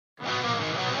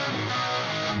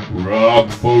Rock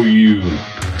for You.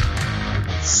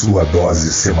 Sua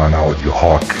dose semanal de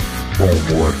rock, bom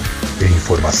humor e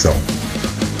informação.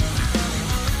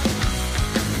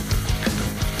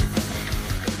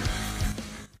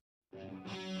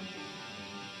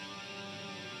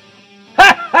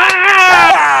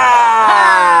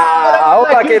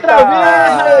 Hola, ¿qué tal?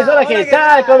 Hola, ¿qué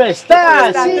tal? ¿Cómo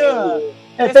estás? Sí.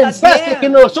 Pensaste que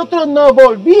nosotros no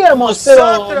volvíamos,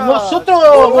 pero nosotros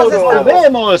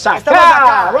volvemos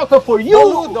acá. Rock for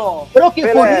You, Rock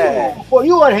for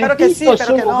You, argentinos,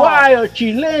 uruguayos,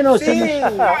 chilenos,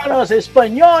 mexicanos,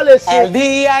 españoles. El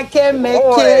día que me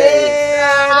quieras.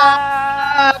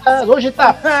 Hoje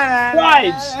tá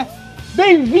Wives.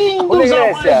 Bem-vindos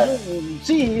a mais um.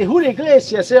 Sim, Julio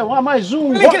Iglesias, a mais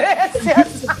um. Julio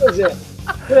Iglesias.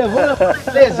 Eu vou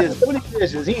na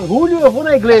Iglesias. Em julho eu vou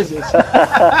na Iglesias.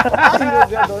 Ai, meu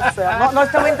Deus do céu. Nós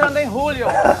estamos entrando em julho.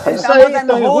 Isso aí,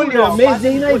 então, em julho é mês de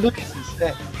ir na Iglesias.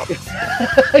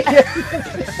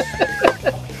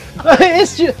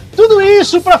 Tudo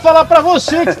isso para falar para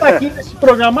você que está aqui nesse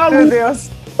programa. Meu Deus.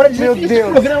 Para dizer que esse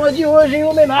programa de hoje é em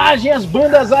homenagem às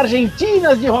bandas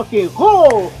argentinas de rock and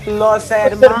roll. Los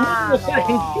hermanos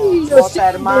argentinos.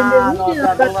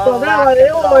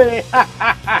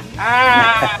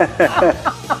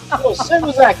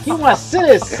 Trouxemos aqui uma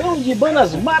seleção de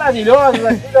bandas maravilhosas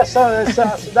aqui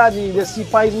dessa cidade, desse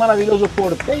país maravilhoso,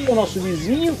 Porteño, nosso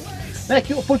vizinho, né?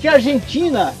 Porque a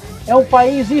Argentina é um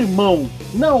país irmão.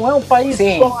 Não é um país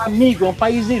só amigo, é um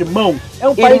país irmão. É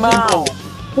um país irmão.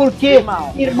 Porque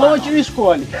irmão a gente não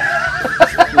escolhe.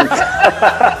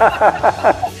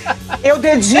 Eu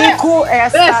dedico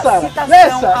essa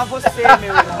citação a você,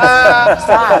 meu irmão.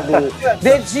 Sabe?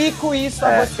 Dedico isso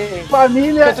a você.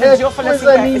 Família. Porque outro dia eu falei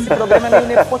assim, esse programa é meio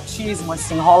nepotismo,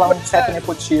 assim, rola um certo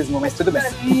nepotismo, mas tudo bem.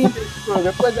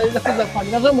 Coisa linda, coisa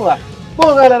família. Mas vamos lá.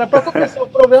 Bom, galera, para começar o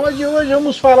programa de hoje,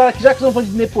 vamos falar que já que estamos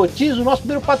falando de nepotismo, nosso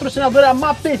primeiro patrocinador é a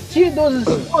Mapeti,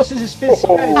 doces especiais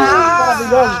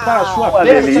maravilhosos para a sua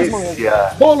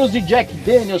festa. Bolos de Jack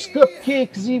Daniels,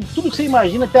 cupcakes e tudo que você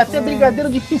imagina, tem até brigadeiro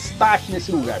de pistache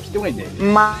nesse lugar, pra você ter uma ideia.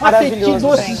 Mapeti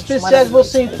doces especiais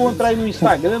você encontra aí no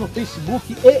Instagram, no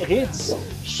Facebook e redes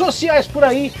sociais por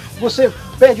aí. Você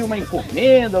pede uma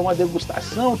encomenda, uma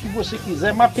degustação, o que você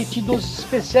quiser. Mapeti doces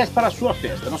especiais para a sua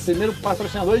festa. Nosso primeiro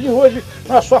patrocinador de hoje,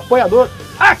 nosso apoiador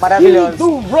aqui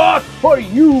do Rock for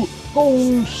You,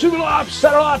 com Subilops,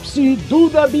 Sarops e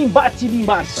Duda Bimbati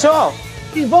Bimbata. Show!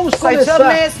 E vamos começar. Sou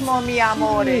eu mesmo, meu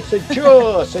amor.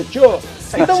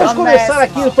 Então vamos começar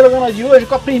aqui no programa de hoje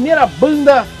com a primeira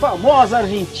banda famosa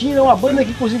argentina, uma banda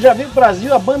que inclusive já veio pro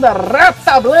Brasil, a banda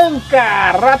Rata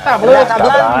Blanca.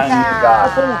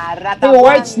 Tem o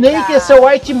White Snake, esse é o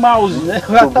White Mouse, né?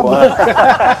 Rata Blanca.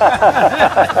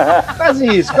 Quase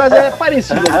isso, é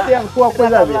parecido, tem alguma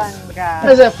coisa a ver.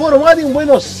 Mas formado em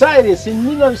Buenos Aires em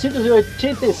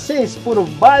 1986 por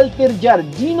Walter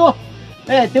Giardino.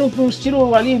 Tem um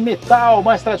estilo ali metal,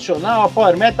 mais tradicional,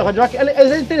 power metal, hard rock.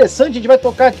 É interessante, a gente vai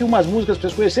tocar aqui umas músicas para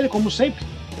vocês conhecerem, como sempre.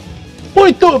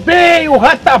 Muito bem, o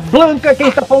Rata Blanca,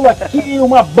 quem tá falando aqui,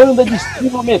 uma banda de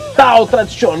estilo metal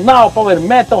tradicional, power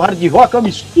metal, hard rock, uma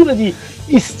mistura de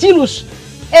estilos.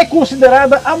 É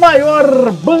considerada a maior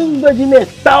banda de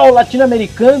metal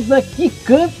latino-americana que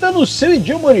canta no seu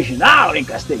idioma original, em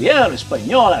castelhano,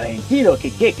 espanhol, argentino,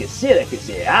 que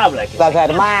se habla. Las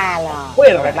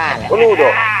hermanas. Boludo.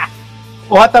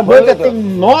 O Rata Blanca tem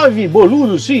 9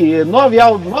 boludos, sim, 9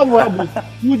 álbuns de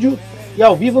estúdio e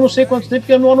ao vivo, não sei quantos tem,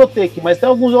 porque eu não anotei aqui, mas tem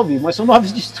alguns ao vivo, mas são 9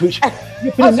 de estúdio. E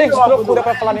o primeiro procura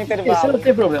para falar no intervalo. Esse não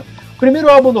tem problema. O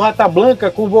primeiro álbum do Rata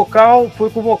Blanca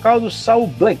foi com o vocal do Saul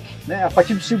Blanc, né? A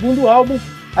partir do segundo álbum,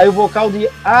 aí o vocal de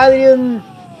Adrian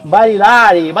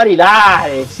Barilare.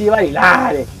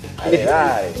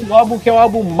 Um álbum que é o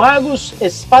álbum Magos,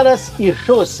 Espadas e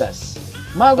Rosas.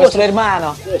 Nossos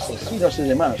irmãos. Sim, nossos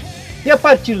irmãos. E a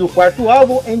partir do quarto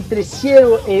álbum, Entre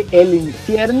Cielo e El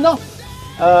Infierno,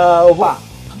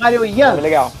 Mario Young,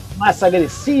 legal, mais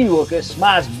agressivo, que é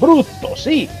mais bruto,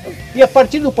 sim. E a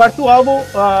partir do quarto álbum,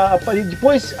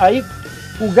 depois aí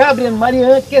o Gabriel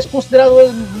Marian, que é considerado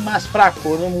mais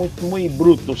fraco, não muito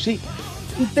bruto, sim.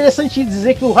 Interessante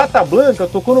dizer que o Rata Blanca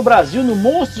tocou no Brasil no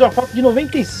Monsters of Rock de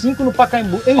 95 no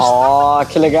Pacaembu.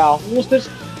 Que legal. Monsters,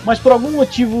 mas por algum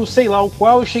motivo, sei lá o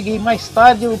qual, eu cheguei mais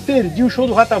tarde, eu perdi o show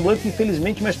do Rata Blanca,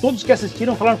 infelizmente, mas todos que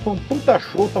assistiram falaram que foi um puta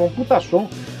show, tava um puta som.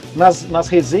 Nas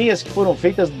resenhas que foram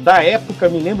feitas da época,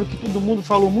 me lembro que todo mundo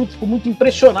falou muito, ficou muito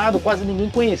impressionado, quase ninguém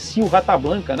conhecia o Rata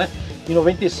Blanca, né? Em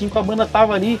 95 a banda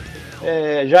tava ali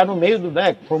já no meio do,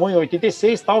 né? Formou em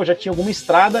 86 tal, já tinha alguma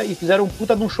estrada e fizeram um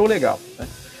puta de um show legal, né?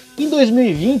 Em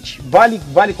 2020,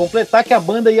 vale completar que a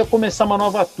banda ia começar uma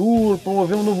nova tour,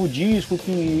 promover um novo disco,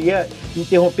 que ia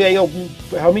interromper aí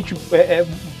realmente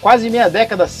quase meia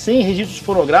década sem registros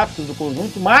fonográficos do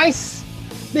conjunto, mas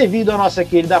devido à nossa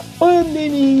querida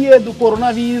pandemia do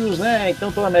coronavírus, né?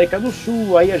 Então toda a América do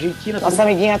Sul, aí a Argentina... Nossa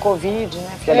amiguinha Covid,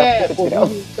 né? Filha da puta,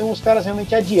 COVID, então os caras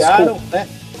realmente adiaram, né?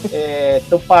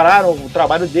 Então pararam o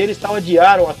trabalho deles,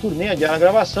 adiaram a turnê, adiaram a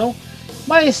gravação.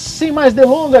 Mas sem mais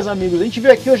delongas, amigos, a gente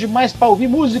veio aqui hoje mais para ouvir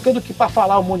música do que para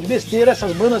falar um monte de besteira.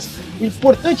 Essas bandas, o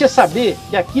importante é saber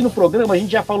que aqui no programa a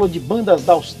gente já falou de bandas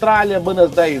da Austrália, bandas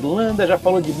da Irlanda, já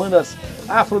falou de bandas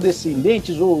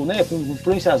afrodescendentes ou, né, com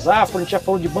influências afro, a gente já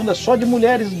falou de bandas só de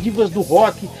mulheres divas do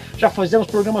rock, já fizemos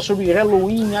programas sobre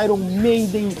Halloween, Iron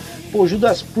Maiden,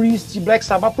 Judas Priest, Black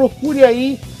Sabbath. Procure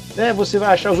aí, né, você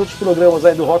vai achar os outros programas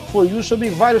aí do Rock for You sobre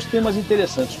vários temas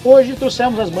interessantes. Hoje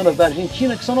trouxemos as bandas da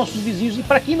Argentina, que são nossos vizinhos, e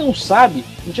para quem não sabe,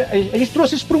 a gente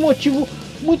trouxe isso por um motivo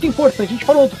muito importante. A gente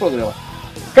falou no outro programa.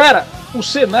 Cara, o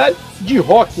cenário de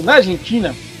rock na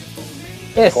Argentina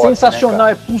é forte, sensacional,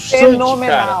 né, é pulsante,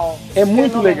 fenomenal, cara. É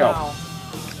muito legal.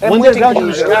 O underground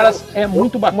dos caras é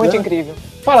muito bacana. Muito incrível.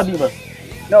 Fala, Bimba.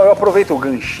 Não, eu aproveito o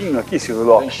ganchinho aqui, Silvio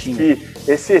Lopes, que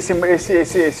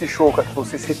esse show que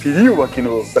você se referiu aqui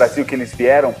no Brasil, que eles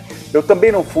vieram, eu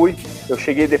também não fui, eu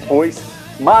cheguei depois,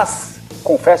 mas,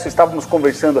 confesso, estávamos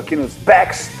conversando aqui nos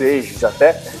backstages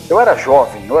até, eu era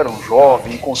um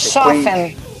jovem,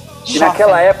 inconsequente, e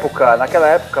naquela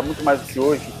época, muito mais do que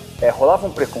hoje, rolava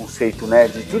um preconceito, né,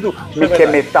 de tudo que é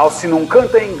metal, se não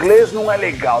canta em inglês não é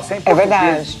legal, se é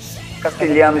verdade.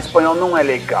 Castelhano, espanhol não é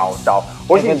legal, tal.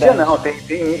 Hoje em dia não, tem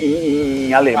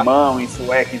em alemão, em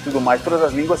sueco e tudo mais, todas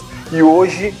as línguas. E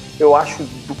hoje eu acho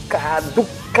do carajo,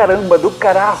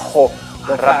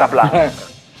 Rata Blanca.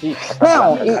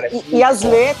 Não, e as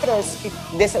letras,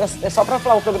 só pra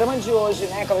falar, o programa de hoje,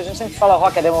 né, como a gente sempre fala,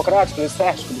 rock é democrático,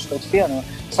 estético, biscoito fino,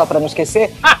 só pra não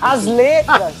esquecer, as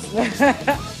letras,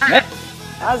 né?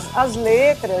 As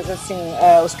letras, assim,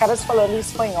 os caras falando em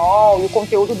espanhol, e o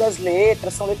conteúdo das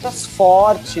letras, são letras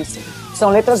fortes, são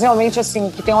letras realmente,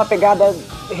 assim, que tem uma pegada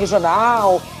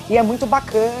regional, e é muito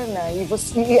bacana,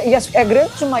 a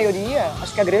grande maioria,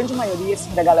 acho que a grande maioria, assim,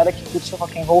 da galera que curte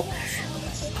rock and roll,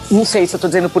 não sei se eu tô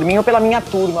dizendo por mim ou pela minha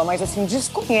turma, mas, assim,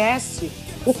 desconhece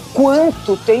o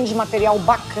quanto tem de material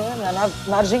bacana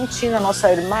na Argentina,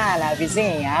 nossa irmã,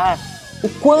 vizinha, o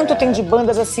quanto tem de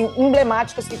bandas assim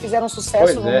emblemáticas que fizeram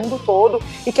sucesso no mundo todo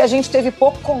e que a gente teve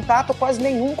pouco contato, quase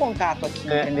nenhum contato aqui,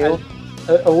 entendeu?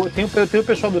 Tem o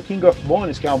pessoal do King of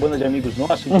Bones, que é uma banda de amigos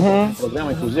nossos, um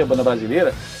programa, inclusive, a banda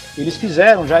brasileira. Eles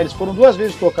foram 2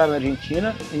 vezes tocar na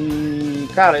Argentina e,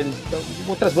 cara,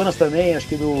 outras bandas também, acho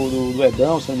que do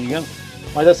Edão, se não me engano.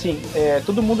 Mas assim,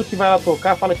 todo mundo que vai lá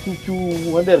tocar fala que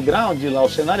o underground lá, o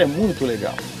cenário é muito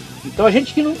legal. Então a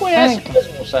gente que não conhece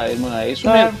mesmo, sabe, irmã? É isso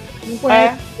mesmo. Não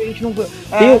conhece, a gente não tem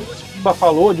o que o Bimba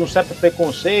falou de um certo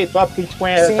preconceito, porque a gente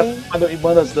conhece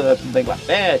bandas da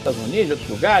Inglaterra, Estados Unidos, de outros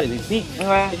lugares, enfim.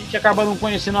 A gente acaba não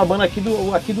conhecendo a banda aqui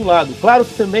do lado. Claro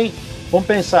que também, vamos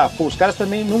pensar, os caras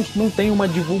também não têm uma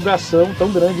divulgação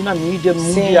tão grande na mídia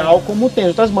mundial como tem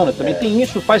outras bandas. Também tem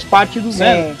isso, faz parte do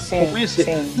conhecer.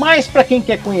 Sim. Mas pra quem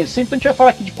quer conhecer, então a gente vai falar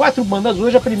aqui de 4 bandas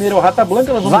hoje. A primeira é o Rata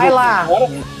Blanca, nós vamos vai lá,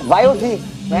 vai ouvir.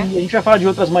 Né? E a gente vai falar de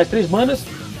outras mais 3 bandas.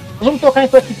 Nós vamos tocar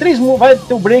então aqui 3 músicas. Vai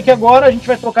ter o break agora. A gente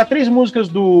vai tocar 3 músicas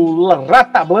do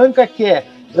Rata Blanca, que é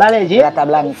La Leyenda,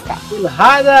 El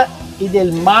Hada e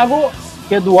del Mago,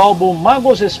 que é do álbum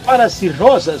Magos, Espadas e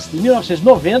Rosas, de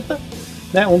 1990,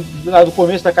 né? Lá do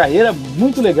começo da carreira,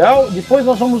 muito legal. Depois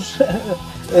nós vamos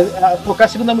tocar a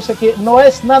segunda música, que Não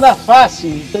É Nada Fácil.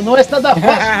 Então, Não É Nada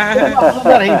Fácil, uma banda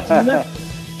da Argentina.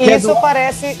 Isso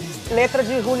parece letra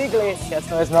de Julio Iglesias,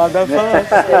 não é nada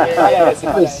fácil.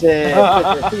 Pois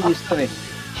tem isso também.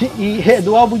 E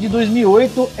do álbum de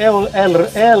 2008 é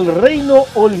El Reino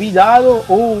Olvidado,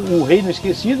 ou O Reino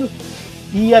Esquecido.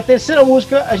 E a terceira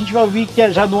música a gente vai ouvir, que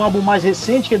é já de um álbum mais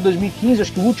recente, que é de 2015,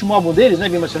 acho que o último álbum deles, né,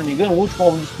 Guilherme, se não me engano, o último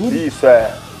álbum de estúdio. Isso,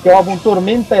 que é o álbum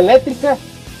Tormenta Elétrica.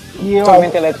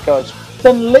 Tormenta Elétrica é ótimo.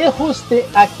 Tan lejos de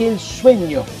aquel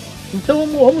sueño. Então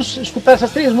vamos escutar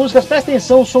essas 3 músicas, presta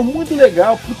atenção, som muito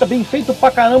legal, puta, bem feito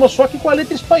pra caramba, só que com a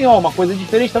letra espanhola, uma coisa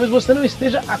diferente, talvez você não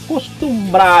esteja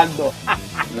acostumado.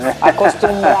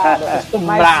 Acostumado.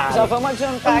 Mas já vamos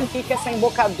adiantar aqui que essa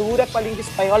embocadura com a língua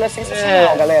espanhola é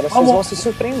sensacional, galera, vocês vão se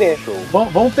surpreender.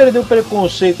 Vamos perder o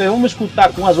preconceito, vamos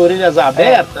escutar com as orelhas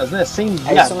abertas, né, sem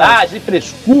viadagem, sem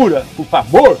frescura, por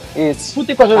favor. Isso.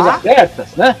 Escutem com as orelhas abertas,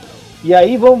 né? E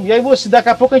aí daqui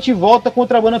a pouco a gente volta com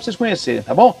outra banda pra vocês conhecerem,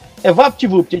 tá bom? É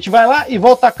VaptVupt, a gente vai lá e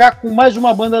volta cá com mais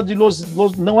uma banda de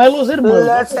não é Los Hermanos.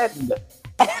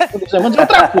 Vamos dizer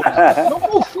outra coisa. Não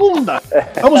confunda.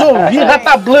 Vamos ouvir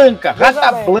Rata Blanca.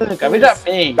 Rata Blanca, veja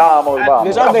bem. Vamos.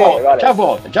 Já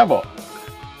volta.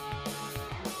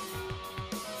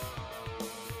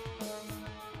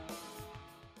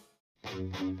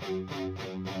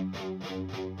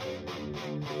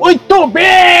 Muito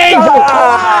bem!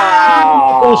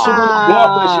 Com o segundo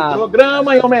bloco desse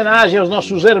programa, em homenagem aos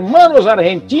nossos hermanos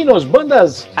argentinos,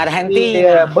 bandas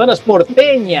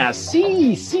porteñas.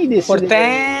 Sim,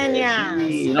 porteñas.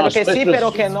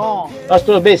 Pero que não.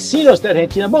 Nossos vecinos da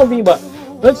Argentina. Bom, Bimba,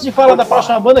 antes de falar da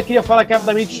próxima banda, queria falar aqui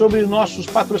rapidamente sobre os nossos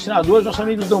patrocinadores, nossos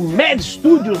amigos do Med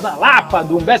Studios na Lapa,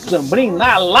 do Humberto Zambrin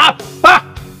na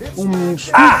Lapa. Um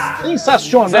estúdio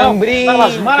sensacional,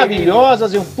 salas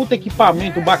maravilhosas e um puta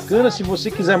equipamento bacana. Se você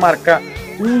quiser marcar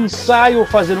um ensaio ou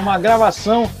fazer uma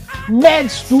gravação, Med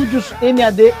Studios,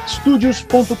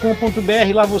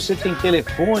 madstudios.com.br. Lá você tem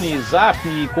telefone, zap,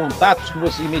 contatos que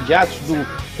você imediatos do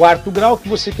quarto grau que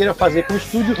você queira fazer com o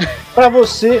estúdio para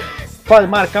você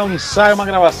marcar um ensaio, uma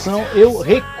gravação. Eu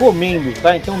recomendo,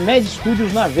 tá? Então, Med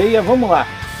Studios na veia, vamos lá.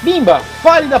 Bimba,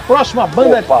 fale da próxima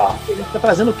banda que ele está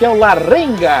trazendo, que é o La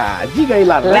Renga. Diga aí,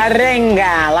 La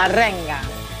Renga. La Renga.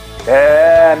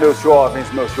 Meus jovens,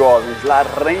 La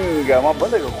Renga, uma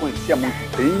banda que eu conheci há muito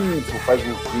tempo, faz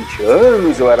uns 20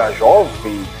 anos, eu era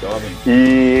jovem.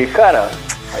 E, cara,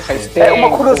 uma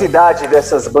curiosidade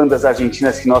dessas bandas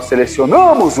argentinas que nós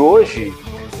selecionamos hoje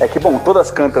é que, bom,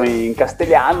 todas cantam em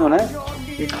castelhano, né?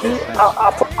 E que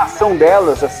a formação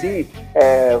delas, assim,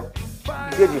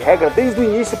 via de regra, desde o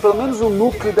início, pelo menos o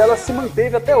núcleo dela se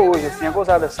manteve até hoje, assim, é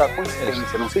gozada essa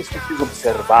coincidência, não sei se vocês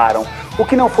observaram, o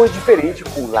que não foi diferente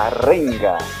com La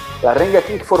Renga. La Renga,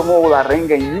 quem que formou o La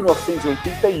Renga em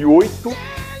 1988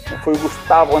 foi o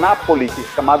Gustavo Napoli, que é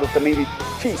chamado também de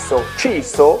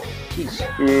Chiso.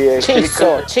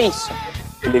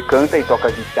 Ele canta e toca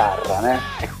guitarra, né?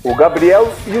 O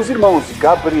Gabriel e os irmãos,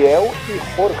 Gabriel e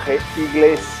Jorge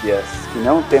Iglesias, que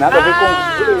não tem nada a ver com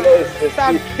Iglesias.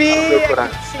 Sabia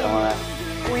né?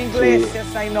 O Iglesias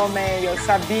aí no meio,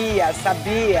 sabia.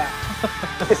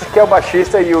 Esse aqui é o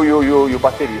baixista e o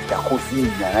baterista, a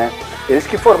cozinha, né? Eles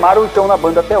que formaram então na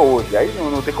banda até hoje. Aí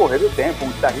no decorrer do tempo, um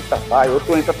guitarrista sai,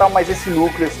 outro entra, tal, mas esse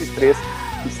núcleo, esses três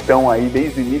estão aí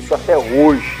desde o início até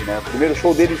hoje, né? O primeiro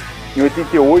show deles em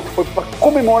 88 foi para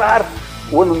comemorar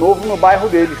o ano novo no bairro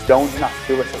deles, de onde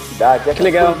nasceu essa cidade. Que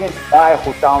legal.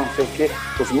 Bairro, tal, não sei o quê.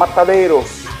 Os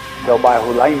Matadeiros, que é o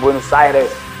bairro lá em Buenos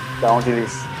Aires, de onde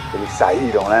eles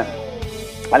saíram, né?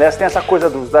 Aliás, tem essa coisa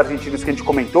dos argentinos que a gente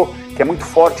comentou, que é muito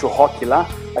forte o rock lá.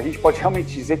 A gente pode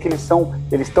realmente dizer que eles estão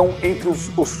entre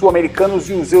os sul-americanos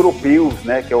e os europeus,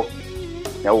 né? Que é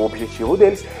o objetivo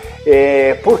deles.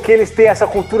 Porque eles têm essa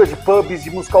cultura de pubs, de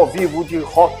música ao vivo, de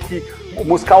rock,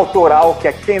 música autoral, que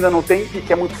aqui ainda não tem e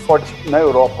que é muito forte na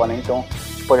Europa, né? Então a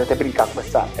gente pode até brincar com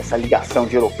essa ligação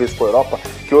de europeus com a Europa,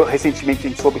 que recentemente a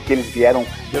gente soube que eles vieram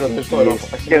de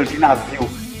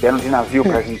navio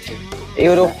pra gente.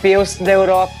 Europeus da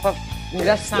Europa,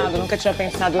 engraçado, nunca tinha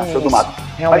pensado nisso. Do mato.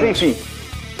 Mas enfim,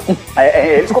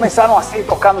 eles começaram assim a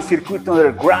tocar no circuito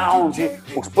underground,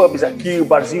 os pubs aqui, o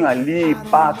barzinho ali,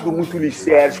 pá, tudo muito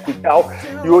licérgico e tal.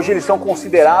 E hoje eles são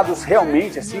considerados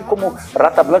realmente assim como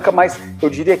Rata Blanca, mas eu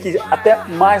diria que até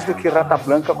mais do que Rata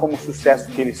Blanca, como o sucesso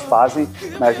que eles fazem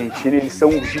na Argentina, eles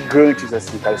são gigantes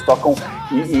assim, cara. Eles tocam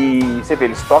você vê,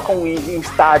 eles tocam em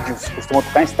estádios, costumam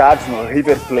tocar em estádios, no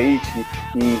River Plate,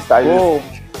 em estádios.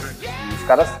 Os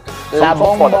caras La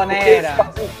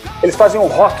Bombonera. Eles fazem um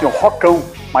rockão,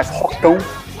 mas rockão,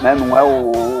 né? Não é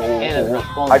o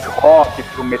hard rock,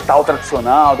 o metal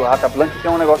tradicional do Rata Blanca, que é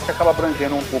um negócio que acaba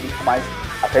abrangendo um público mais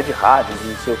até de rádio,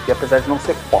 não sei o que, apesar de não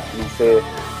ser pop, não ser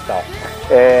tal.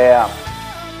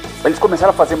 Eles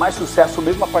começaram a fazer mais sucesso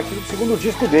mesmo a partir do segundo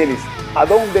disco deles, A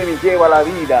Donde Me Lleva La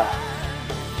Vida,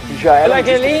 que já era Olha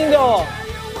que lindo!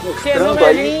 Que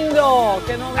nome lindo!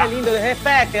 Que nome lindo!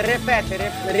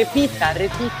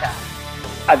 Repita.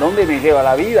 A Donde Me Lleva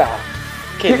La Vida,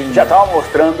 que já estava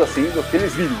mostrando assim do que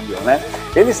eles viriam, né?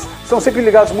 Eles são sempre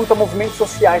ligados muito a movimentos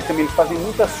sociais também, eles fazem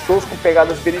muitos shows com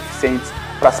pegadas beneficentes,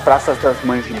 para as praças das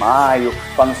Mães de Maio,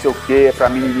 para não sei o quê, para a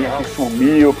menininha que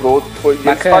sumiu, para o outro que foi...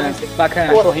 Bacana.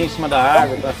 Cachorrinho em cima da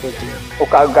árvore, o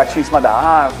gatinho em cima da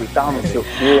árvore e tal, não sei o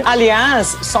quê.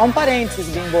 Aliás, só um parênteses,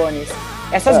 Bimbones.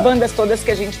 Essas bandas todas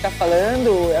que a gente está falando,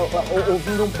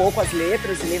 ouvindo um pouco as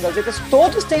letras e lendo as letras,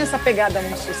 todos têm essa pegada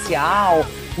muito social,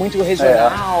 muito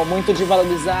regional, muito de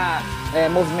valorizar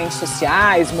movimentos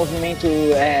sociais, movimento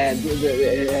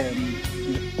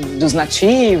dos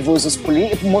nativos,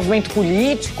 movimento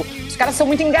político. Os caras são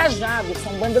muito engajados,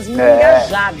 são bandas muito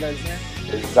engajadas, né?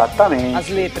 Exatamente. As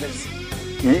letras.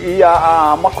 E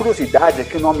uma curiosidade é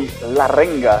que o nome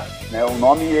Larrenga, né, o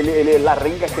nome, ele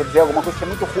Larrenga quer dizer alguma coisa que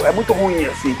é muito ruim,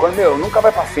 assim, quando, nunca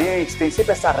vai pra frente, tem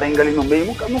sempre essa renga ali no meio,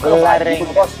 nunca vai, o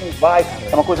negócio não vai,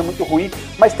 é uma coisa muito ruim,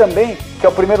 mas também, que é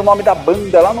o primeiro nome da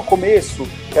banda lá no começo,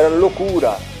 que era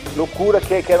Loucura,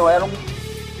 que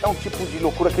é um tipo de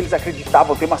loucura que eles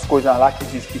acreditavam, tem umas coisas lá que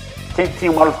diz que quem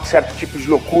tinha um certo tipo de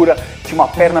loucura tinha uma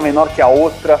perna menor que a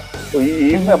outra,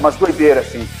 e umas doideiras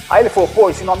assim. Aí ele falou, pô,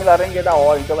 esse nome Larrenga é da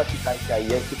hora, então vai ficar esse aí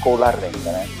ficou Larrenga,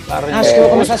 né? Acho que eu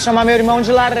vou começar a chamar meu irmão de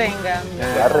Larrenga.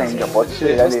 Larrenga, pode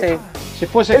ser. Gostei. Se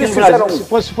fosse aqui no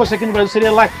Brasil, se fosse aqui no Brasil,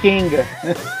 seria Laquenga.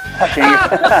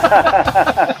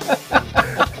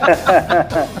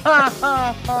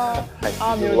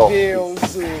 Ah, meu Deus.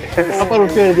 Só para não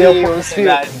perder a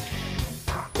oportunidade.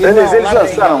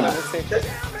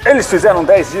 Eles fizeram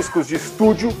 10 discos de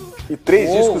estúdio e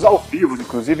 3 discos ao vivo,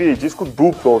 inclusive disco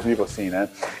duplo ao vivo, assim, né?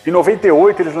 Em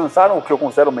 98 eles lançaram o que eu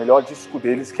considero o melhor disco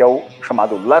deles, que é o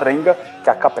chamado Larrenga, que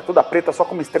a capa é toda preta, só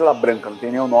com uma estrela branca, não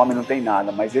tem nem o nome, não tem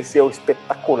nada, mas esse é o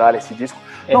espetacular, esse disco.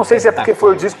 Não sei se é porque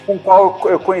foi o disco com o qual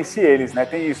eu conheci eles, né?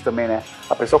 Tem isso também, né?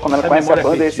 A pessoa, quando ela conhece a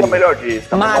banda, esse é o melhor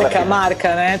disco.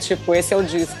 Marca, né? Tipo, esse é o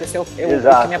disco, esse é o que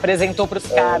me apresentou pros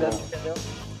caras, entendeu?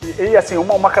 E assim,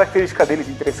 uma característica deles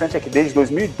interessante é que desde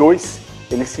 2002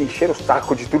 eles se encheram o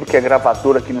saco de tudo que é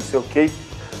gravadora, que não sei o que,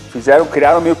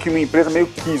 criaram meio que uma empresa, meio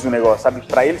quis o negócio, sabe?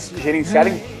 Pra eles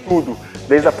gerenciarem tudo,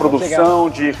 desde a produção,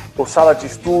 a sala de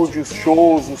estúdios,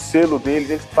 shows, o selo deles,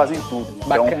 eles fazem tudo.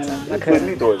 Bacana. Desde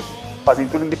 2002, fazem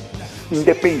tudo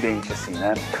independente, assim,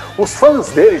 né? Os fãs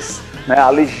deles, né, a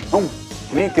Legião,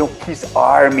 que nem tem o Kiss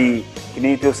Army, que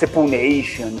nem tem o Sepul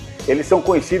Nation, eles são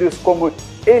conhecidos como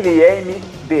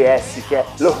LMDS, que é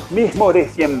Los Mismos de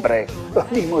Siempre. Los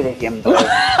Mismos de Siempre.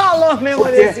 Los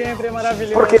Mismos de Siempre é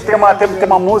maravilhoso. Porque tem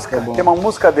uma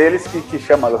música deles que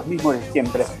chama Los Mismos de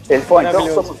Siempre. Eles falam,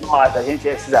 então somos nós, a gente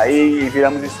é esses aí e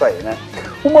viramos isso aí, né?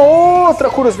 Uma outra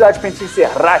curiosidade pra gente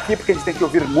encerrar aqui, porque a gente tem que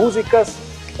ouvir músicas,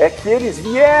 é que eles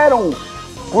vieram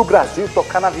pro Brasil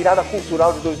tocar na virada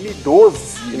cultural de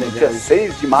 2012, no dia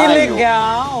 6 de maio. Que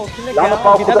legal. Lá no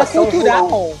palco da São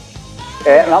João.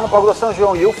 Lá no palco da São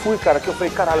João. E eu fui, cara, que eu falei,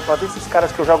 caralho, pra ver esses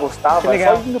caras que eu já gostava, é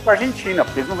só indo pra Argentina,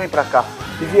 porque eles não vêm pra cá.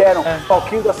 E vieram,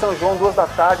 palquinho da São João, 2 da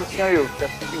tarde, tinha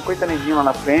 50 neguinhos lá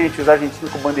na frente, os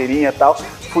argentinos com bandeirinha e tal.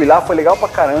 Fui lá, foi legal pra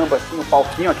caramba, assim, o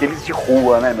palquinho, aqueles de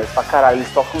rua, né, mas pra caralho,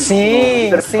 eles tocam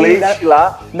no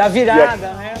lá. Da virada,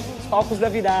 né? Os palcos da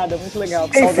virada, muito legal,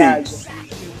 que saudade.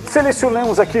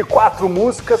 Selecionamos aqui 4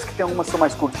 músicas, que tem algumas que são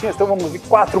mais curtinhas, então vamos ouvir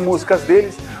 4 músicas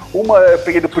deles. Uma eu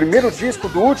peguei do primeiro disco,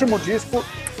 do último disco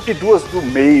e 2 do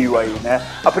meio aí, né?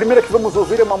 A primeira que vamos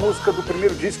ouvir é uma música do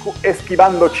primeiro disco,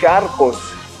 Esquivando Charcos,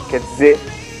 quer dizer,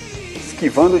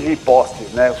 esquivando de postes,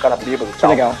 né? O cara bêbado e tal.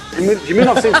 Legal. De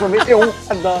 1991.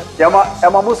 Adoro. É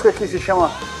uma música que se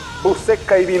chama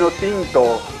Buceca e Vino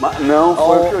Tinto, mas não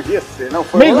foi o que eu disse, não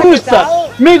foi Me gusta!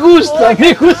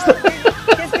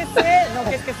 Não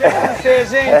quer esquecer você,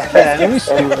 gente. É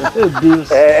mistura. Meu Deus.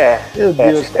 Meu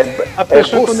Deus. A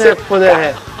pessoa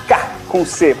puder. Com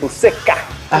C, Buceca.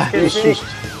 Que susto.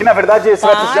 E na verdade esse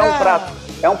vai fazer um prato.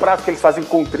 É um prato que eles fazem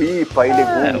com tripa e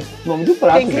legumes. O nome do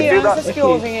prato. Tem crianças que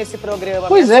ouvem esse programa.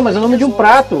 Pois é, mas é o nome de um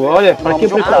prato. Olha, pra que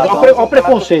olha o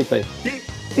preconceito aí.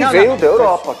 Que veio da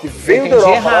Europa, veio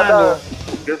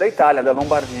da Itália, da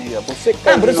Lombardia.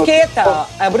 Bruschetta.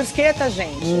 É bruschetta,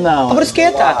 gente. Não. A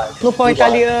bruschetta. No pão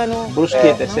italiano.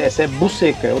 Bruschetta, essa é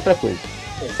buceca, é outra coisa.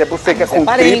 Esse é buceca com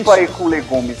tripa e com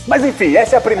legumes. Mas enfim,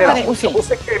 essa é a primeira música.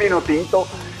 Buceca e Vino Tinto.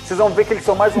 Vocês vão ver que eles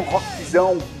são mais um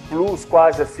rockzão, blues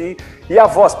quase assim. E a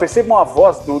voz, percebam a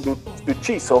voz do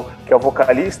Chisel, que é o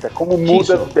vocalista, como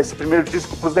muda desse primeiro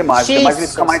disco para os demais. Demais ele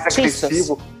fica mais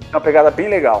agressivo, é uma pegada bem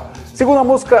legal.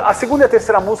 A segunda e a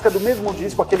terceira música do mesmo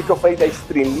disco, aquele que eu falei da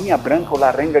Estrelinha Branca, o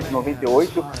Larrenga de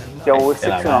 98, que é o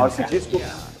excepcional esse disco.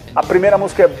 A primeira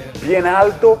música é Bien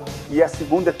Alto e a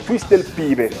segunda é Twist del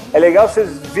Pibe. É legal vocês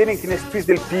verem que nesse Twist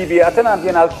del Pibe, até na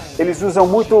Bien Alto, eles usam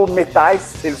muito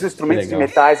metais, eles usam instrumentos de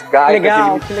metais,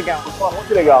 gaitas. Que legal. De uma forma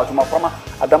muito legal, de uma forma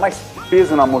a dar mais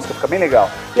peso na música, fica bem legal.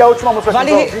 E a última música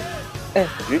que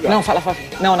Não, fala.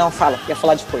 Não, fala. Ia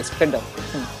falar depois, perdão.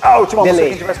 A última música que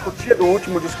a gente vai discutir é do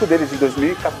último disco deles, de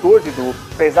 2014, do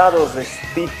Pesados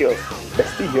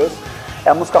Vestigios, é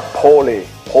a música Pole.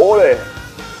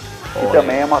 Que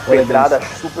também é uma pedrada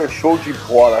super show de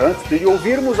bola. Antes de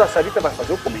ouvirmos, a Sarita vai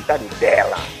fazer o comentário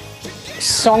dela.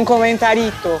 Só um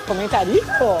comentarito. Comentarito?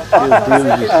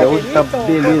 Meu Deus do céu, tá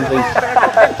beleza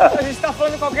isso. A gente tá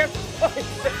falando qualquer coisa.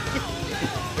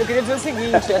 Eu queria dizer o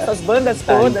seguinte, essas bandas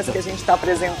todas que a gente tá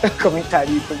apresentando,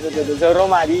 comentarito, meu Deus,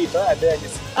 Euromarito,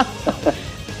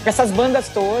 essas bandas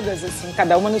todas, assim,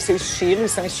 cada uma no seu estilo,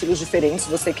 são estilos diferentes,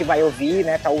 você que vai ouvir,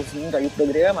 né, tá ouvindo aí o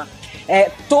programa,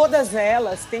 todas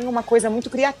elas têm uma coisa muito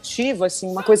criativa, assim,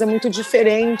 uma coisa muito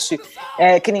diferente,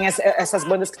 que nem essas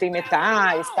bandas que tem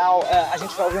metais, tal, a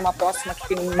gente vai ouvir uma próxima que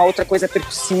tem uma outra coisa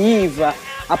percussiva,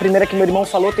 a primeira que meu irmão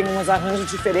falou tem uns arranjos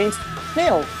diferentes.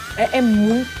 Meu, é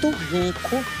muito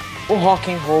rico o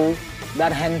rock and roll da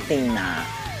Argentina.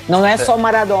 Não é só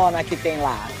Maradona que tem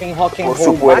lá, tem rock and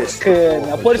roll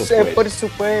bacana, por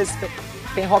supuesto,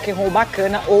 tem rock and roll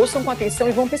bacana. Ouçam com atenção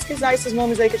e vão pesquisar esses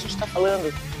nomes aí que a gente tá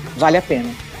falando. Vale a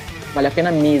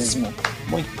pena mesmo.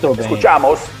 Muito bem.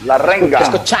 Escuchamos La Renga.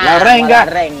 La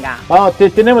Renga. Vamos,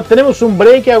 temos um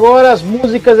break agora, as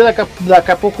músicas,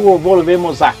 daqui a pouco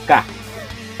volvemos acá.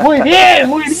 Muy bien.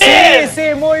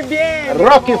 Sí, muy bien.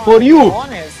 Rock for you.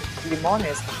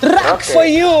 Limones. Rock for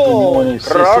you. Limones.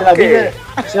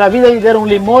 Se la vida le diera un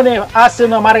limón, hace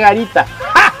una margarita.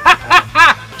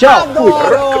 Chao.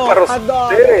 Adoro, Para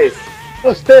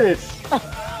ustedes.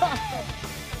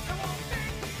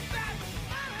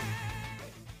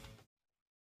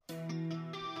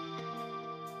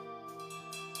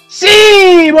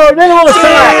 ¡Sí! ¡Volvemos a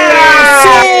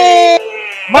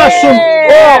más un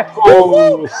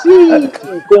poco! Sim,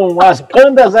 com as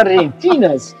bandas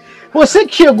argentinas. Você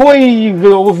que chegou e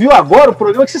ouviu agora o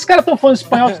programa, que esses caras estão falando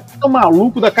espanhol, vocês estão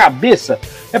malucos da cabeça.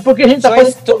 É porque a gente está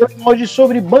falando hoje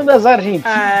sobre bandas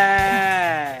argentinas.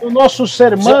 Os nossos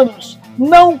hermanos.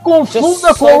 Não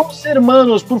confunda com os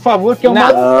hermanos, por favor, que é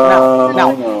uma...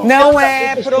 Não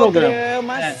é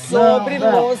programa sobre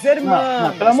os hermanos.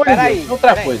 Não, pelo amor de Deus,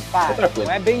 outra coisa.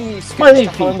 Não é bem isso que a gente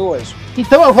está falando hoje.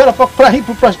 Então, agora, para ir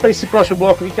para esse próximo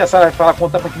bloco aqui, que a Sara vai falar,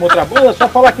 contar para uma outra banda, só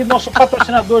falar aqui do nosso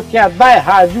patrocinador, que é a Die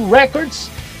Hard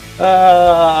Records,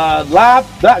 lá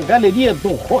da Galeria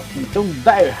do Rock. Então,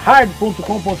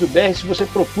 diehard.com.br, se você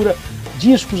procura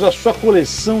discos, a sua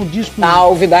coleção, discos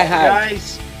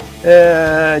legais,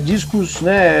 discos,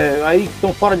 né, aí que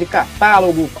estão fora de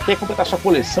catálogo, quer completar sua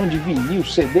coleção de vinil,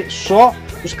 CD,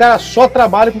 os caras só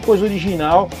trabalham com coisa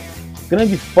original.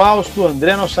 Grande Fausto,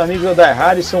 André, nosso amigo da Die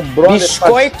Hard, são brothers.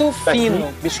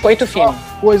 Biscoito fino.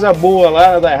 Coisa boa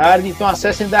lá da Die Hard, então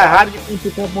acessem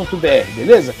diehard.com.br,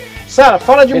 beleza? Sara,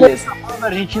 fala de uma banda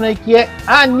argentina aí que é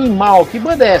Animal. Que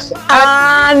banda é essa?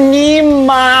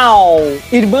 Animal!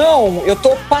 Irmão, eu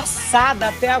tô passada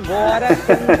até agora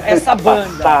com essa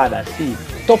banda. Passada, sim.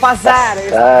 Tô passada,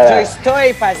 eu estou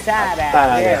passada.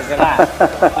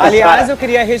 Aliás, eu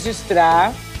queria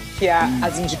registrar que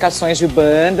as indicações de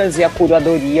bandas e a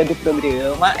curadoria do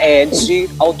programa é de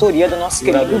autoria do nosso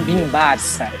querido Bim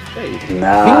Barça.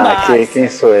 Não, quem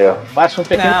sou eu? Baixa um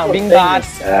pequeno Bim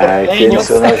Barça. Quem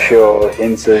sou no show?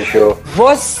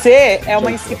 Você é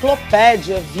uma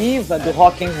enciclopédia viva do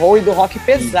rock and roll e do rock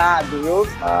pesado.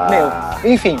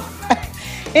 Enfim.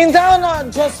 Então,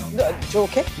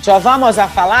 já vamos a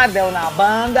falar de uma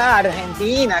banda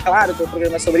argentina, claro que o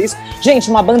programa é sobre isso.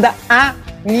 Gente, uma banda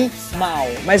animal,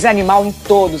 mas é animal em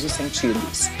todos os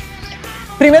sentidos.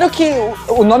 Primeiro que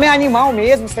o nome é animal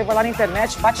mesmo, você vai lá na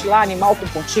internet, bate lá, animal com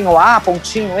pontinho A,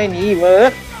 pontinho N,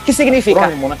 que significa...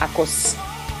 Acrônimo, né?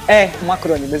 Um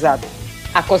acrônimo, exato.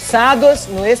 Acosados,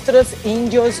 nuestros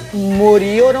indios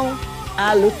murieron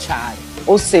a luchar.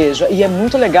 Ou seja, e é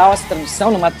muito legal essa tradução,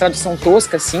 numa tradução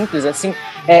tosca, simples, assim,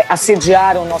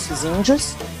 assediaram nossos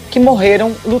índios que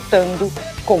morreram lutando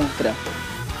contra.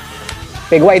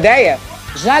 Pegou a ideia?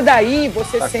 Já daí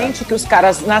você sente que os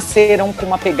caras nasceram com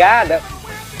uma pegada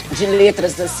de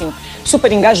letras assim,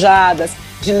 super engajadas,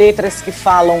 de letras que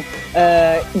falam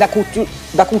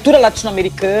da cultura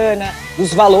latino-americana,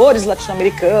 dos valores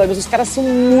latino-americanos. Os caras são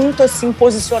muito assim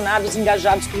posicionados,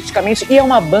 engajados politicamente, e é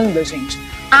uma banda, gente,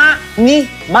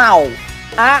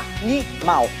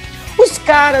 animal. Os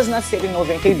caras nasceram em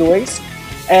 92.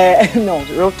 Não,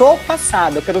 eu tô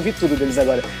passada, eu quero ouvir tudo deles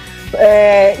agora.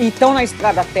 E estão na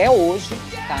estrada até hoje,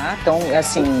 tá? Então,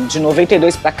 assim, de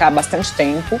 92 para cá, bastante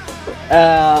tempo.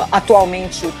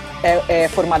 Atualmente é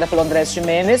formada pelo Andrés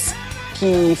Jiménez,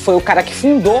 que foi o cara que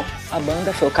fundou a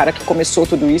banda, foi o cara que começou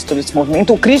tudo isso, todo esse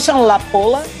movimento. O Christian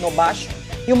Lapola no baixo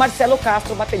e o Marcelo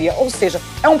Castro bateria. Ou seja,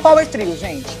 é um power trio,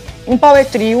 gente. Um power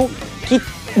trio que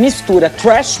mistura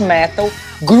thrash metal,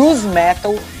 groove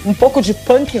metal, um pouco de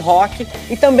punk rock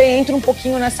e também entra um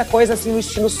pouquinho nessa coisa assim no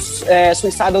estilo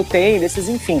Suicidal Tendencies,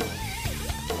 enfim.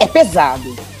 É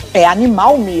pesado, é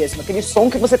animal mesmo, aquele som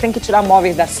que você tem que tirar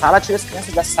móveis da sala, tira as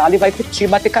crianças da sala e vai curtir,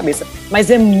 bater cabeça. Mas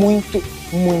é muito,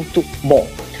 muito bom.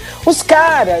 Os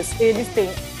caras, eles têm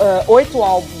 8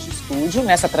 álbuns de estúdio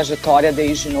nessa trajetória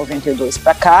desde 92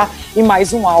 pra cá e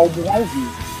mais um álbum ao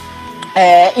vivo.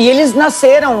 E eles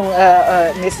nasceram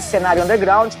nesse cenário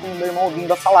underground, como meu irmão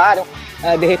ouvindo falaram,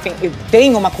 de repente,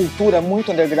 tem uma cultura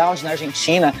muito underground na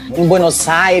Argentina, em Buenos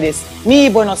Aires, mi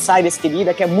Buenos Aires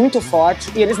querida, que é muito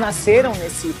forte, e eles nasceram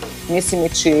nesse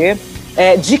métier.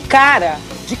 De cara,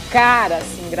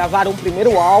 assim, gravaram o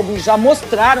primeiro álbum, já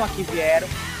mostraram a que vieram,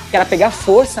 que era pegar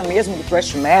força mesmo do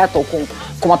thrash metal, com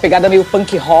uma pegada meio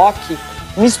punk rock,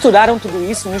 misturaram tudo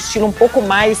isso num estilo um pouco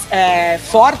mais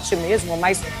forte mesmo,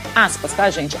 mais, aspas, tá,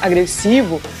 gente,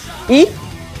 agressivo, e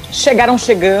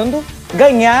chegando,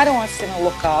 ganharam a cena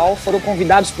local, foram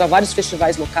convidados para vários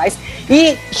festivais locais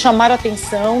e chamaram a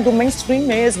atenção do mainstream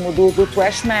mesmo, do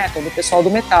thrash metal, do pessoal do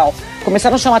metal.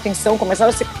 Começaram a chamar a atenção,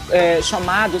 começaram a ser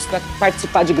chamados para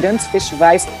participar de grandes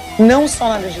festivais, não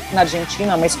só na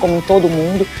Argentina, mas como em todo o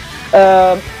mundo.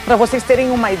 Para vocês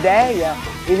terem uma ideia,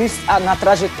 eles, na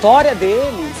trajetória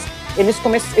deles,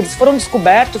 eles foram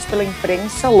descobertos pela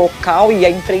imprensa local e a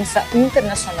imprensa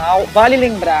internacional. Vale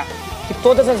lembrar que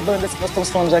todas as bandas que nós estamos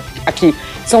falando aqui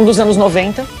são dos anos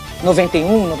 90,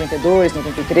 91, 92,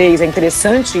 93. É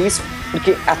interessante isso,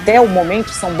 porque até o momento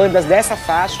são bandas dessa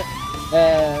faixa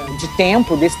de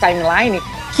tempo, desse timeline,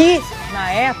 que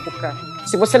na época,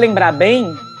 se você lembrar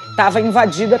bem, estava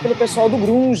invadida pelo pessoal do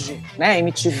grunge, né?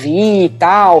 MTV e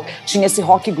tal, tinha esse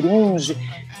rock grunge.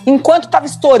 Enquanto estava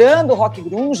estourando o rock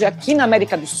grunge aqui na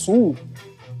América do Sul,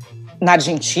 na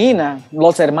Argentina,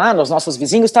 Los Hermanos, nossos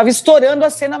vizinhos, estava estourando a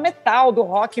cena metal do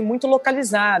rock muito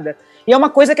localizada. E é uma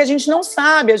coisa que a gente não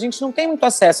sabe, a gente não tem muito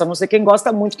acesso, a não ser quem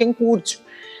gosta muito, quem curte.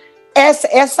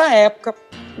 Essa época,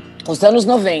 os anos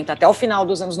 90, até o final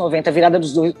dos anos 90, virada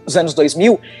dos anos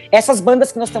 2000, essas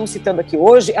bandas que nós estamos citando aqui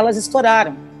hoje, elas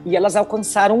estouraram e elas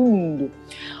alcançaram o mundo.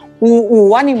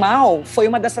 O Animal foi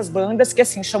uma dessas bandas que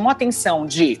assim, chamou a atenção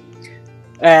de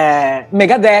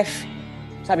Megadeth,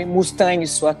 sabe, Mustaine e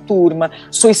sua turma,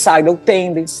 Suicidal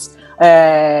Tendencies,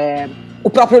 o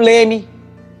próprio Lemmy,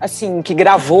 assim, que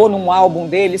gravou num álbum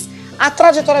deles. A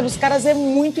trajetória dos caras é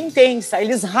muito intensa,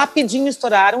 eles rapidinho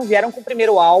estouraram, vieram com o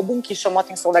primeiro álbum, que chamou a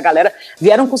atenção da galera,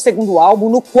 vieram com o segundo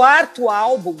álbum, o quarto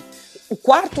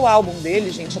álbum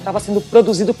dele, gente, já estava sendo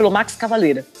produzido pelo Max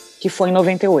Cavalera, que foi em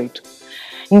 98.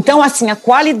 Então, assim, a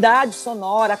qualidade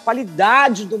sonora, a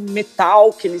qualidade do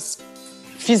metal que eles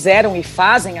fizeram e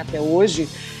fazem até hoje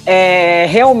é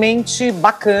realmente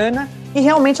bacana e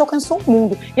realmente alcançou o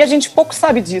mundo. E a gente pouco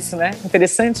sabe disso, né?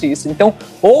 Interessante isso. Então,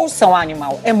 ouçam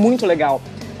Animal, é muito legal.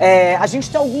 A gente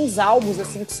tem alguns álbuns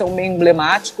assim que são meio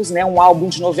emblemáticos, né? Um álbum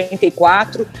de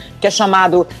 94, que é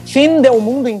chamado Fim del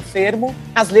Mundo Enfermo.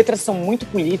 As letras são muito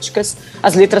políticas,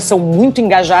 as letras são muito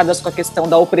engajadas com a questão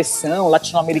da opressão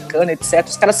latino-americana, etc.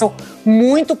 Os caras são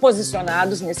muito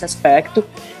posicionados nesse aspecto.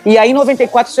 E aí, em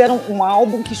 94, fizeram um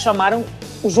álbum que chamaram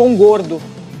o João Gordo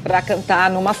para cantar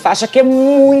numa faixa que é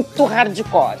muito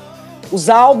hardcore. Os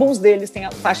álbuns deles têm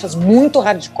faixas muito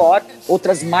hardcore,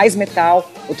 outras mais metal,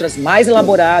 outras mais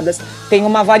elaboradas. Tem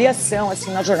uma variação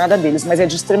assim na jornada deles, mas é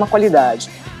de extrema qualidade.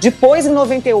 Depois, em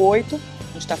 98,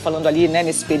 a gente está falando ali, né,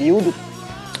 nesse período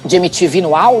de MTV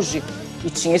no auge, e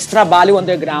tinha esse trabalho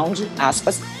underground,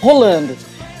 aspas, rolando.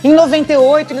 Em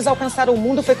 98, eles alcançaram o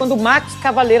mundo, foi quando o Max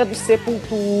Cavalera do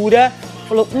Sepultura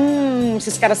falou,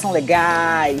 esses caras são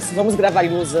legais, vamos gravar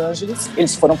em Los Angeles.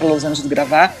 Eles foram para Los Angeles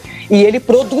gravar e ele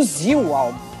produziu o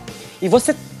álbum. E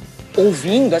você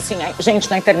ouvindo, assim, gente,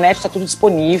 na internet está tudo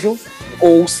disponível,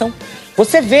 ouçam.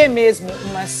 Você vê mesmo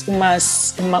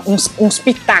uns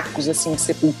pitacos, assim, de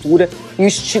Sepultura e o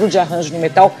estilo de arranjo no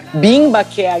metal. Bimba,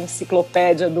 que é a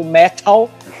enciclopédia do metal,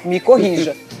 me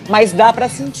corrija. Mas dá para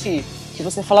sentir que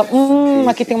você fala,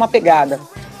 aqui tem uma pegada.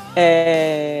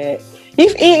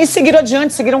 E seguiram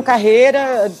adiante, seguiram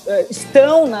carreira,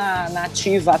 estão na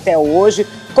ativa até hoje,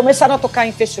 começaram a tocar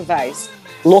em festivais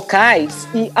locais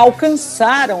e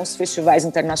alcançaram os festivais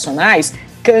internacionais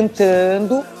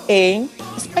cantando em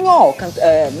espanhol,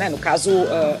 né, no caso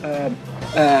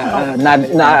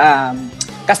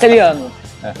castelhano.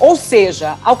 Ou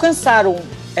seja, alcançaram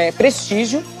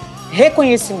prestígio,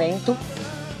 reconhecimento,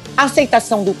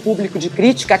 aceitação do público de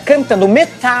crítica cantando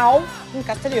metal em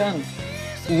castelhano.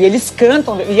 E eles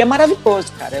cantam, e é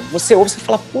maravilhoso, cara. Você ouve e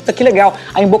fala, puta, que legal.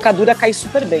 A embocadura cai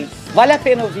super bem. Vale a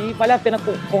pena ouvir, vale a pena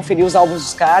conferir os álbuns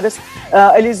dos caras.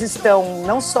 Eles estão,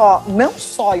 não só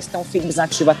estão firmes na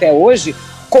ativa até hoje,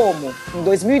 como, em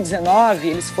 2019,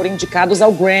 eles foram indicados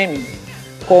ao Grammy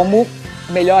como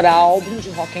melhor álbum de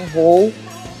rock and roll,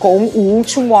 com o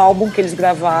último álbum que eles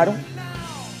gravaram,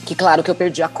 que claro que eu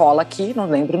perdi a cola aqui, não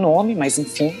lembro o nome, mas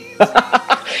enfim.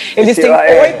 Eles têm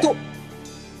 8...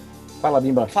 Fala,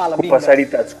 Bimba. Desculpa,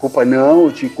 Sarita, desculpa, não,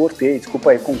 eu te cortei, desculpa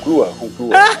aí, conclua.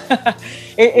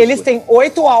 Eles têm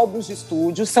 8 álbuns de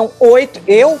estúdio, são 8,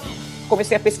 eu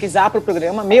comecei a pesquisar para o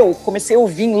programa, comecei a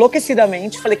ouvir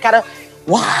enlouquecidamente, falei, cara,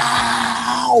 uau,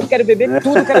 uau, quero beber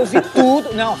tudo, quero ouvir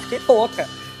tudo. Não, fiquei louca.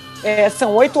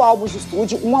 São 8 álbuns de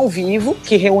estúdio, um ao vivo,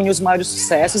 que reúne os maiores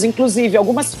sucessos. Inclusive,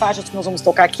 algumas faixas que nós vamos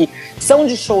tocar aqui são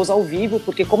de shows ao vivo,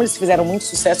 porque como eles fizeram muito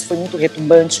sucesso, foi muito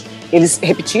retumbante. Eles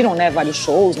repetiram, né, vários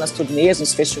shows nas turnês,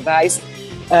 nos festivais.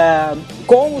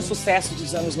 Com o sucesso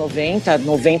dos anos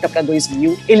 90 para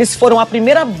 2000, eles foram a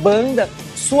primeira banda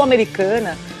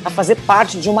sul-americana a fazer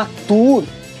parte de uma tour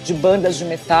de bandas de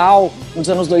metal nos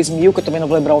anos 2000, que eu também não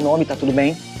vou lembrar o nome, tá tudo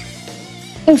bem.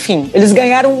 Enfim, eles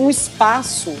ganharam um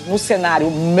espaço no cenário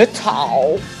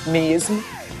metal mesmo,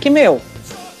 que,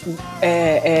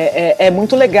 é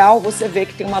muito legal você ver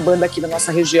que tem uma banda aqui da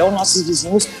nossa região, nossos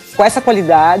vizinhos, com essa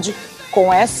qualidade,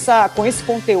 com esse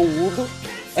conteúdo,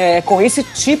 com esse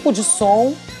tipo de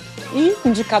som e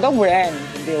indicado ao Grammy,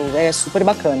 entendeu? É super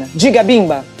bacana. Diga,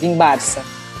 Bimbarça.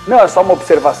 Não, é só uma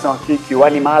observação aqui, que o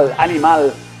Animal,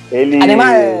 ele...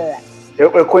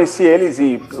 Eu conheci eles,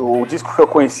 e o disco que eu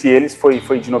conheci eles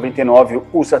foi de 99,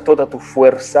 Usa Toda Tu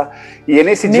Fuerza, e é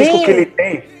nesse disco que ele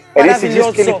tem... É nesse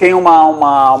disco que ele tem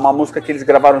uma música que eles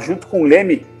gravaram junto com o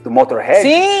Lemmy, do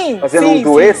Motorhead, fazendo um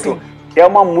dueto, que é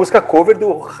uma música cover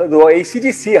do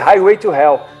AC/DC, Highway to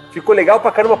Hell. Ficou legal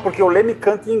pra caramba, porque o Lemmy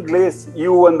canta em inglês e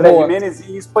o André Jimenez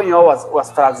em espanhol as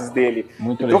frases dele.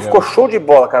 Muito então legal. Ficou show de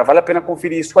bola, cara. Vale a pena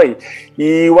conferir isso aí.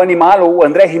 E o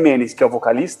André Jimenez, que é o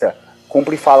vocalista,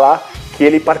 cumpre falar que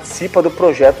ele participa do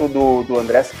projeto do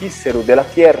Andrés Kisser, o De La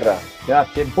Tierra.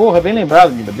 Porra, bem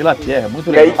lembrado, De La Tierra. Muito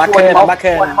legal. E aí,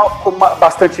 bacana. O Animal ficou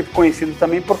bastante conhecido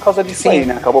também por causa disso aí,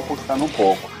 né? Acabou puxando um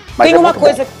pouco. Mas tem uma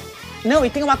coisa... Não,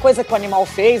 e tem uma coisa que o Animal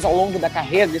fez ao longo da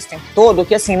carreira, desse tempo todo,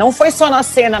 que assim, não foi só na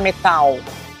cena metal,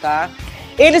 tá?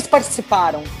 Eles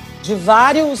participaram de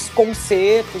vários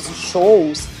concertos e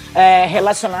shows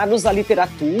relacionados à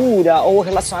literatura ou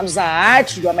relacionados à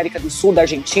arte do América do Sul, da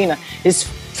Argentina. Eles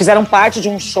fizeram parte de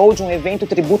um show, de um evento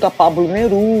tributo a Pablo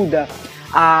Neruda,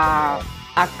 a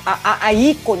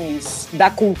ícones da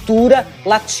cultura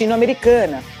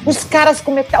latino-americana. Os caras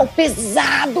com metal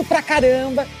pesado pra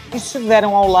caramba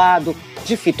estiveram ao lado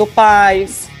de Fito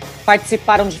Páez,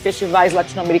 participaram de festivais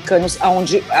latino-americanos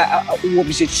onde o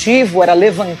objetivo era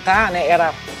levantar, né,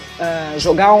 era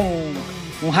jogar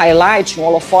um highlight, um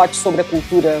holofote sobre a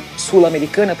cultura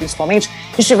sul-americana, principalmente.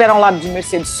 Estiveram ao lado de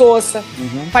Mercedes Sosa,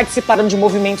 participaram de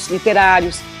movimentos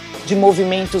literários, de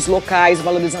movimentos locais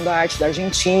valorizando a arte da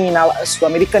Argentina, a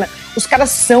sul-americana. Os caras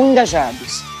são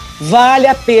engajados. Vale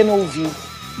a pena ouvir.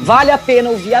 Vale a pena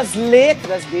ouvir as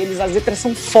letras deles. As letras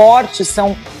são fortes,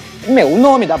 são... o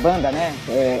nome da banda, né?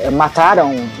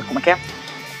 Mataram... Como é que é?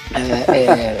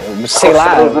 Sei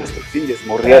lá... Nossos filhos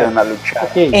morreram na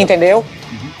luta. Entendeu?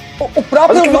 O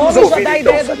próprio nome já dá a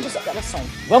ideia do que os caras são.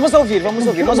 Vamos ouvir.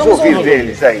 Nós vamos ouvir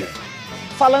deles aí.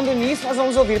 Falando nisso, nós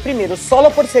vamos ouvir primeiro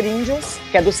Solo por Ser Índios,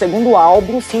 que é do segundo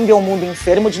álbum, Fim de um Mundo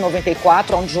Enfermo, de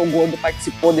 94, onde o Joe Gordo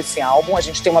participou desse álbum. A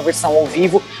gente tem uma versão ao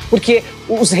vivo, porque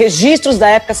os registros da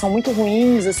época são muito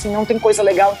ruins, assim, não tem coisa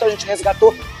legal, então a gente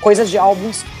resgatou coisas de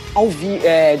álbuns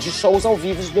de shows ao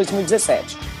vivo de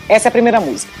 2017. Essa é a primeira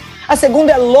música. A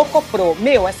segunda é Loco Pro.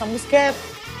 Essa música é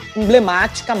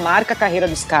emblemática, marca a carreira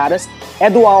dos caras. É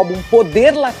do álbum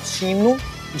Poder Latino,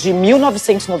 de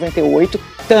 1998,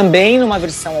 também numa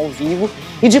versão ao vivo,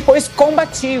 e depois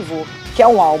Combativo, que é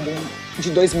um álbum de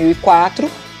 2004,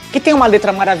 que tem uma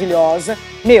letra maravilhosa.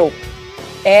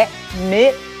 É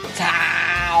metal,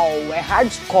 é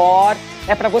hardcore,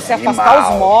 é pra você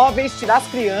afastar os móveis, tirar as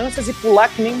crianças e pular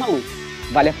que nem um maluco.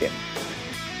 Vale a pena.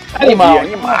 Animal.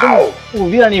 Vamos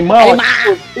ouvir Animal.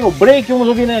 Tem o break, vamos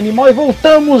ouvir Animal e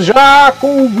voltamos já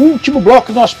com o último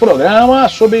bloco do nosso programa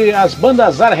sobre as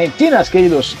bandas argentinas,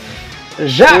 queridos.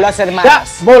 Já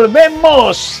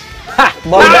volvemos.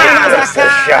 Volvemos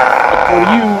acá.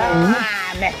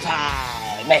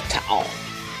 Metal.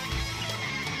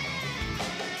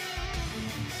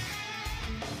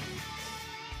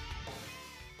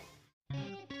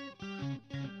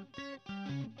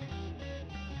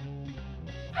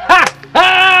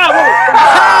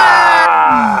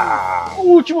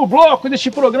 O último bloco deste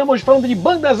programa, hoje falando de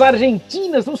bandas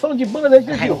argentinas. Estamos falando de bandas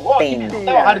argentinas de rock,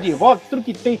 metal, hard rock, tudo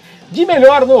que tem de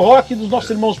melhor no rock dos nossos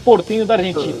irmãos portenhos da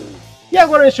Argentina. E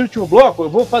agora, nesse último bloco, eu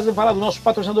vou falar do nosso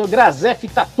patrocinador Grazef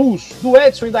Tattoos, do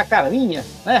Edson e da Carlinha,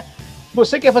 né?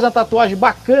 Você quer fazer uma tatuagem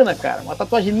bacana, cara, uma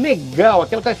tatuagem legal,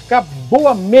 aquela que vai ficar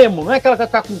boa mesmo, não é aquela que vai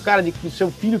ficar com cara de seu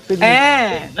filho que fez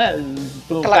né?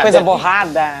 Aquela coisa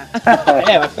borrada.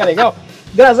 Vai ficar legal.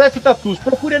 Grazef Tattoos,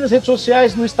 procure nas redes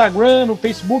sociais, no Instagram, no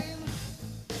Facebook.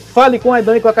 Fale com o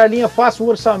Edão e com a Carlinha, faça um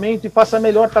orçamento e faça a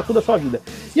melhor tatu da sua vida.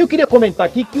 E eu queria comentar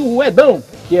aqui que o Edão,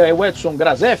 que é o Edson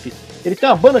Grazef, ele tem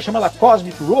uma banda chamada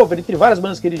Cosmic Rover, entre várias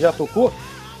bandas que ele já tocou.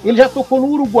 Ele já tocou no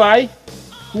Uruguai,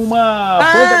 uma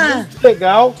banda muito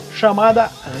legal chamada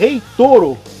Rei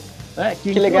Toro. Né?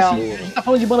 Que legal. Assim, a gente tá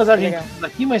falando de bandas argentinas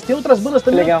aqui, mas tem outras bandas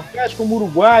também legais, como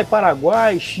Uruguai,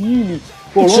 Paraguai, Chile,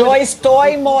 Colômbia. Eu estou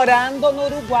morando no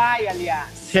Uruguai, aliás.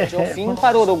 Eu vim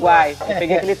para o Uruguai. Eu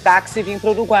peguei aquele táxi e vim para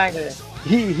o Uruguai. Né?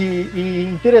 E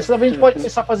interessante, a gente pode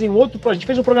pensar em fazer outro. A gente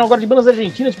fez um programa agora de bandas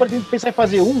argentinas, a gente pode pensar em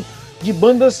fazer um de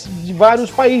bandas de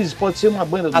vários países. Pode ser uma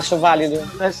banda. Acho válido.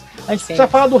 A gente precisa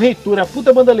falar do Rei Toro, é uma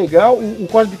puta banda legal. O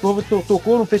Cosmic Rover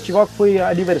tocou no festival que foi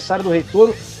aniversário do Rei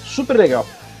Toro, super legal.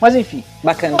 Mas enfim,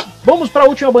 bacana. Vamos para a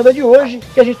última banda de hoje,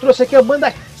 que a gente trouxe aqui a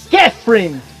banda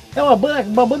Catherine. É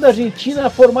uma banda argentina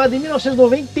formada em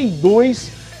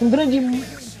 1992, com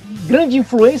grande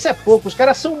influência é pouco. Os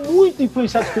caras são muito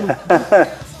influenciados pelo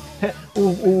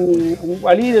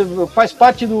ali faz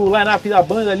parte do line-up da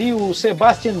banda ali o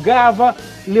Sebastian Gava,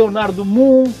 Leonardo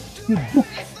Moon e o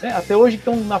Duke, né? Até hoje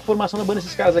estão na formação da banda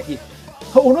esses caras aqui.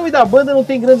 O nome da banda não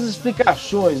tem grandes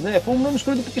explicações, né? Foi um nome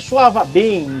escolhido porque soava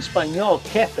bem em espanhol,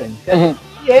 Catherine.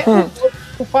 E é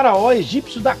o faraó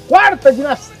egípcio da 4ª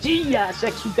dinastia, se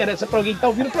é que isso interessa para alguém que está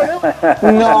ouvindo o programa.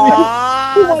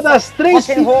 Nossa! Uma das 3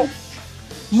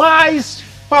 mais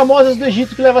famosas do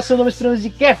Egito que leva seu nome estranho de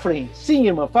Catherine. Sim,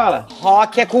 irmã, fala.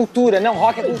 Rock é cultura. Não,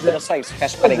 rock é cultura, só isso.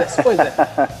 Fecha parênteses. Pois é.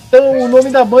 Então o nome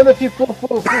da banda ficou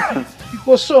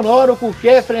sonoro com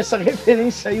Catherine, essa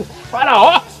referência aí, o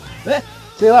faraó, né?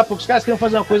 Sei lá, porque os caras queriam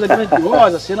fazer uma coisa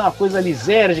grandiosa, sei lá, uma coisa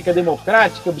lisérgica,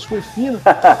 democrática, biscoito fino.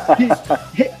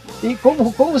 E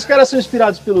como os caras são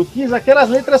inspirados pelo Kiss, aquelas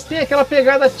letras têm aquela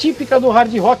pegada típica do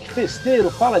hard rock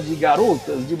festeiro, fala de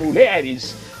garotas, de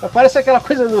mulheres. Parece aquela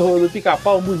coisa do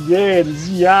Pica-Pau, mulheres,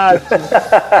 iates,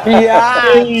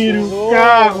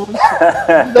 carros,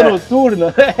 vida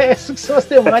noturna. Essas são as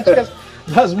temáticas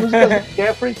das músicas do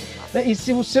Catherine. E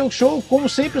se o seu show, como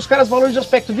sempre, os caras valorizam o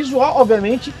aspecto visual,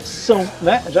 obviamente, são,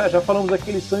 né? Já falamos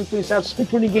aqui, eles são influenciados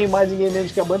por ninguém mais, ninguém menos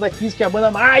que a banda Kiss, que é a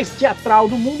banda mais teatral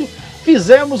do mundo.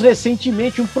 Fizemos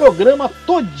recentemente um programa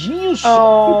todinho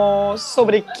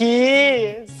sobre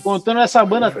Kiss, contando essa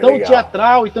banda tão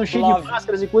teatral e tão cheia de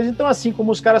máscaras e coisas. Então, assim como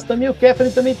os caras também, o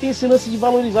Catherine também tem esse lance de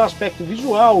valorizar o aspecto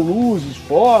visual, luzes,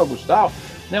 fogos e tal.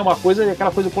 Né? Uma coisa,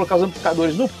 aquela coisa de colocar os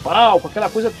amplificadores no palco, aquela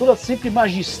coisa toda sempre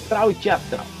magistral e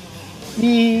teatral.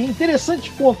 E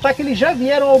interessante contar que eles já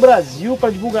vieram ao Brasil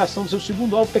para divulgação do seu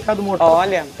segundo álbum, Pecado Mortal.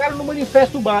 Olha. Ficaram no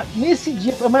Manifesto Bar. Nesse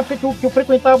dia, foi uma época que eu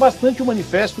frequentava bastante o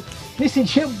Manifesto. Nesse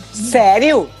dia...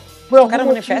 Sério? Tocaram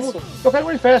no Manifesto? Tocaram no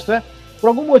Manifesto, é. Por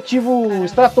algum motivo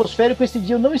estratosférico, esse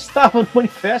dia eu não estava no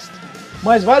Manifesto,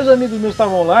 mas vários amigos meus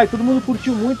estavam lá e todo mundo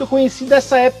curtiu muito. Eu conheci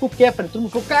dessa época o Catherine. Todo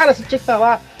mundo falou, cara, você tinha que estar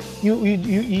lá.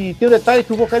 E tem o detalhe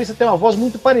que o vocalista tem uma voz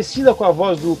muito parecida com a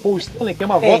voz do Paul Stanley, que é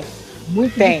uma voz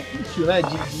muito difícil, né?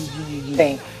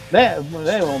 Tem. Né?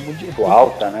 Muito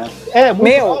alta, né? É,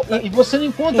 muito alta. E você não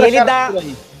encontra ele por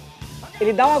aí.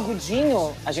 Ele dá um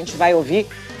agudinho, a gente vai ouvir.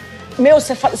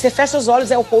 Você fecha os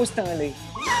olhos, é o Paul Stanley.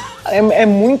 É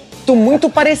muito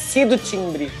parecido o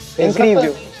timbre. É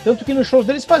incrível. Tanto que nos shows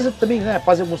deles fazem também, né?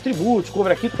 Fazem alguns tributos,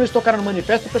 cover aqui. Quando eles tocaram no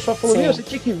Manifesto, o pessoal falou, você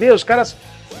tinha que ver, os caras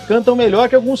cantam melhor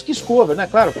que alguns Kiss cover, né?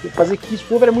 Claro, fazer Kiss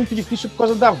cover é muito difícil por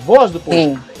causa da voz do Paul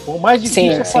Stanley. O mais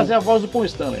difícil é fazer a voz do Paul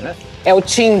Stanley, né? É o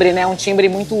timbre, né? Um timbre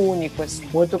muito único, assim.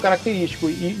 Muito característico.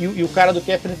 E o cara do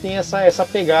Catherine tem essa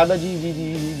pegada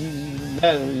de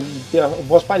ter a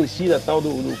voz parecida tal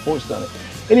do Paul Stanley.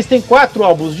 Eles têm 4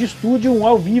 álbuns de estúdio, um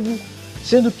ao vivo,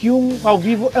 sendo que um ao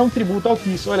vivo é um tributo ao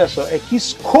Kiss. Olha só, é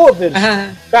Kiss Covers,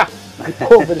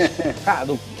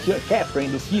 do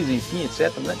Catherine, do Kiss, enfim,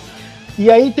 etc, né? E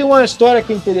aí tem uma história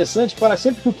que é interessante, para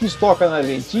sempre que o Kiss toca na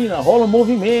Argentina, rola um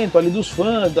movimento ali dos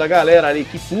fãs, da galera ali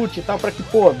que curte e tal, para que,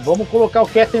 vamos colocar o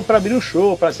Catherine para abrir o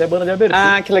show, para ser a banda de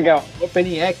abertura. Ah, que legal.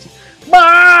 Opening act.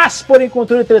 Mas, porém,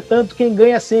 contudo, entretanto, quem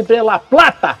ganha sempre é La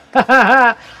Plata.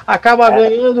 Acaba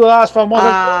ganhando as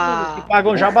famosas que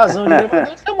pagam jabazão.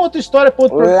 É uma outra história.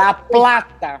 La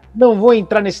Plata. Não vou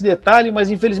entrar nesse detalhe, mas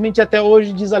infelizmente até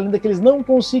hoje diz a lenda que eles não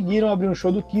conseguiram abrir um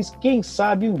show do Kiss, quem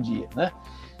sabe um dia, né?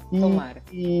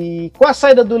 E com a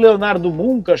saída do Leonardo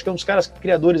Moon, que acho que é um dos caras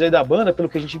criadores aí da banda, pelo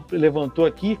que a gente levantou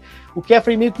aqui, o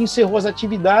Catherine meio que encerrou as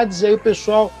atividades, e aí o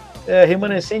pessoal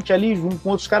remanescente ali, junto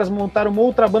com outros caras, montaram uma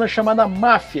outra banda chamada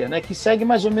Máfia, né, que segue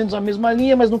mais ou menos a mesma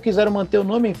linha, mas não quiseram manter o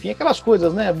nome, enfim, aquelas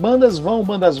coisas, né, bandas vão,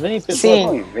 bandas vêm,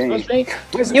 pessoas vêm.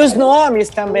 E os nomes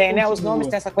também, né, os nomes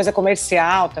têm essa coisa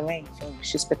comercial também, enfim,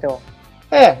 XPTO.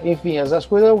 Enfim, as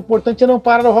coisas, o importante é não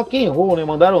parar o rock and roll, né,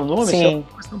 mandaram o nome. Sim,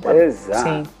 exato.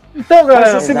 Sim. Então,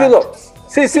 galera,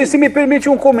 se me permite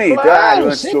um comentário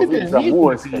antes de ouvir a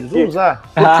música, vou usar.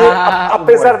 Porque,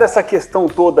 apesar dessa questão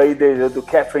toda aí do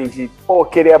Catherine de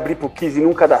querer abrir pro Kiss e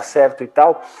nunca dar certo e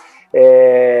tal,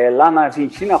 lá na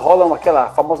Argentina rola aquela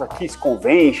famosa Kiss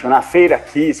Convention, na Feira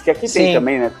Kiss, que aqui tem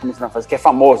também, né? Que é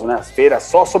famoso, né? As feiras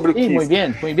só sobre o Kiss. Muito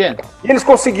bem, muito bem. E eles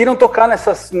conseguiram tocar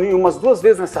umas 2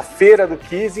 vezes nessa feira do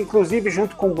Kiss, inclusive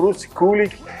junto com o Bruce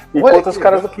Kulick e com outros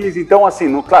caras do Kiss. Então,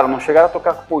 assim, claro, não chegaram a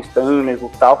tocar com o Paul Stanley e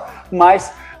tal,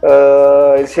 mas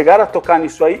eles chegaram a tocar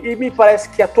nisso aí, e me parece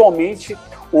que atualmente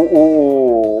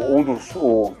como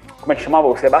é que chamava?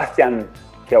 O Sebastian,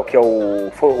 que é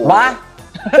o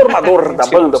formador da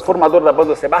banda,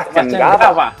 Sebastian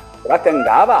Gava,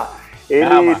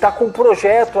 ele tá com um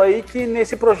projeto aí, que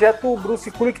nesse projeto o Bruce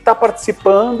Kulick está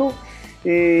participando,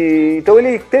 e então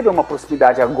ele teve uma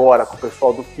proximidade agora com o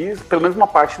pessoal do Kiss, pelo menos uma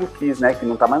parte do Kiss, né, que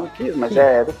não tá mais no Kiss, mas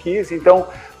é do Kiss, então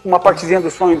uma partezinha do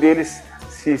sonho deles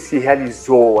se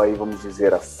realizou aí, vamos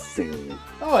dizer assim.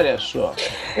 Olha só,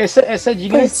 essa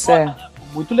dica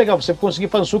muito legal, você conseguir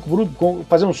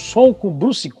fazer um som com o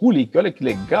Bruce Kulick, olha que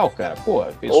legal, cara.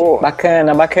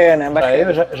 Bacana.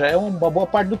 Já é uma boa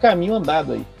parte do caminho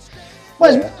andado aí.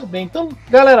 Mas muito bem, então,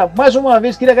 galera, mais uma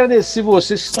vez queria agradecer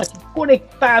vocês que estão aqui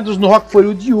conectados no Rock For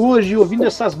You de hoje, ouvindo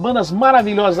essas bandas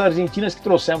maravilhosas argentinas que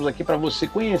trouxemos aqui para você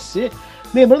conhecer.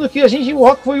 Lembrando que o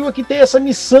Rock For You aqui tem essa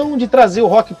missão de trazer o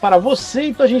rock para você,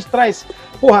 então a gente traz,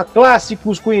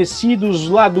 clássicos conhecidos,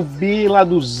 lá do B, lá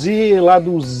do Z, lá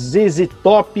do ZZ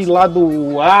Top, lá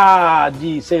do A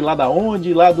de sei lá da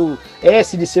onde, lá do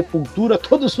S de Sepultura,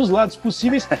 todos os lados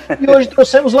possíveis, e hoje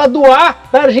trouxemos lá do A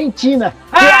da Argentina.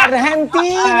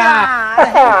 Argentina!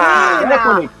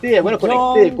 Agora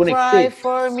conectei.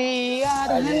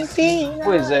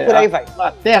 Pois é, por aí vai.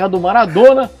 A terra do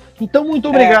Maradona. Então, muito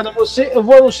obrigado a você. Eu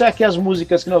vou anunciar aqui as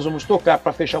músicas que nós vamos tocar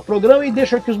para fechar o programa e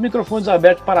deixo aqui os microfones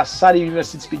abertos para a Sara e Viva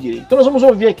se despedirem. Então, nós vamos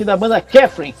ouvir aqui da banda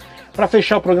Catherine, para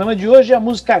fechar o programa de hoje, a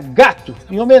música Gato,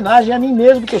 em homenagem a mim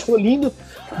mesmo, que eu sou lindo,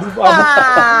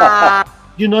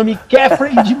 de nome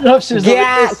Catherine, de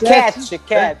 1997.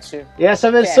 Cat. E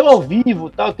essa versão ao vivo,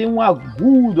 tal, tem um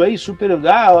agudo aí, super...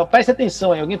 presta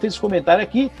atenção aí, alguém fez esse comentário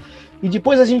aqui. E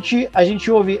depois a gente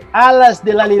ouve Alas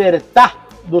de la Libertad,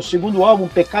 do segundo álbum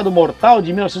Pecado Mortal,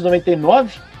 de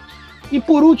 1999. E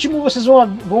por último, vocês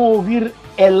vão ouvir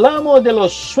El Amo de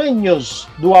los Sueños,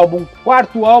 do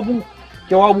quarto álbum,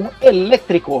 que é o álbum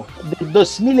Elétrico, de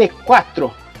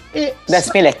 2004.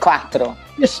 2004.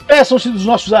 Despeçam-se dos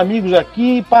nossos amigos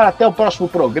aqui para até o próximo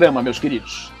programa, meus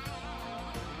queridos.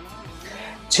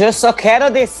 Eu só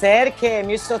quero dizer que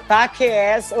meu sotaque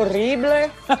é horrível.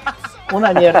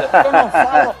 Uma merda.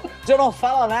 Eu não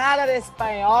falo nada de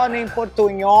espanhol, nem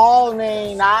portunhol,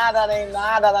 nem nada.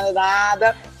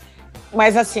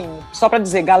 Mas assim, só para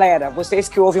dizer, galera, vocês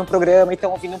que ouvem um programa e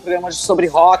estão ouvindo um programa sobre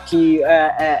rock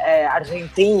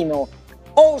argentino,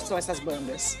 ouçam essas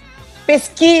bandas.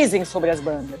 Pesquisem sobre as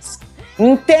bandas.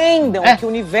 Entendam que o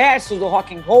universo do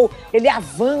rock and roll, ele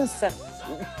avança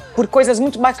por coisas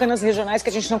muito bacanas regionais que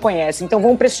a gente não conhece. Então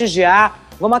vamos prestigiar,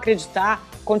 vamos acreditar,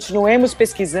 continuemos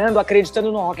pesquisando, acreditando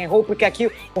no rock and roll, porque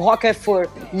aqui o rock é for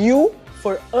you,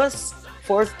 for us,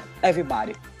 for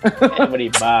everybody.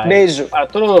 Beijo para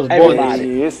todos.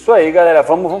 Isso aí, galera,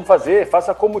 vamos fazer,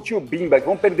 faça como o tio Bimba,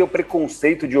 vamos perder o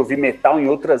preconceito de ouvir metal em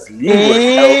outras línguas.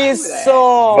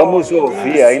 Isso! Vamos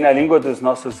ouvir aí na língua dos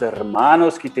nossos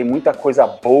hermanos, que tem muita coisa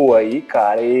boa aí,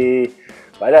 cara, e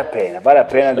vale a pena,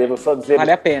 devo só dizer.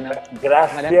 Vale a pena.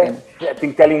 Graças,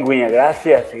 tem que ter a linguinha.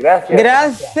 Graças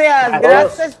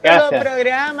pelo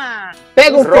programa.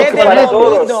 Pega um cotonete.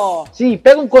 Sim,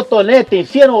 pega um cotonete,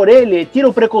 enfia na orelha e tira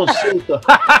o preconceito.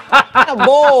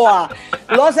 Boa!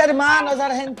 Los hermanos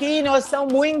argentinos são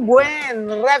muito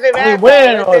buenos. Muy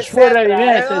buenos,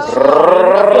 reviventos.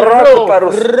 Rock para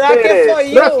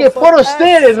ustedes. Rock por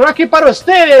ustedes. Rock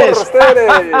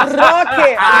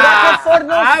for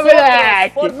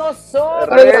nosotros. Por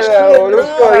nosotros.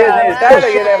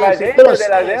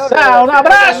 Un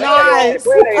abrazo.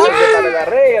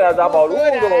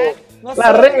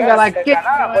 La rega, la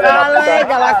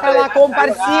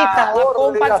comparsita.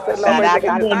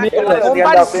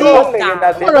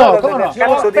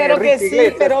 Pero que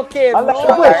sí, pero que no.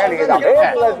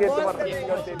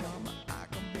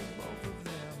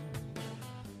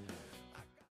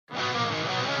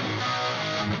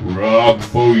 Rock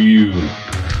For You.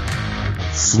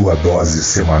 Sua dose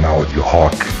semanal de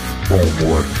rock, bom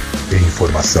humor e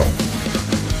informação.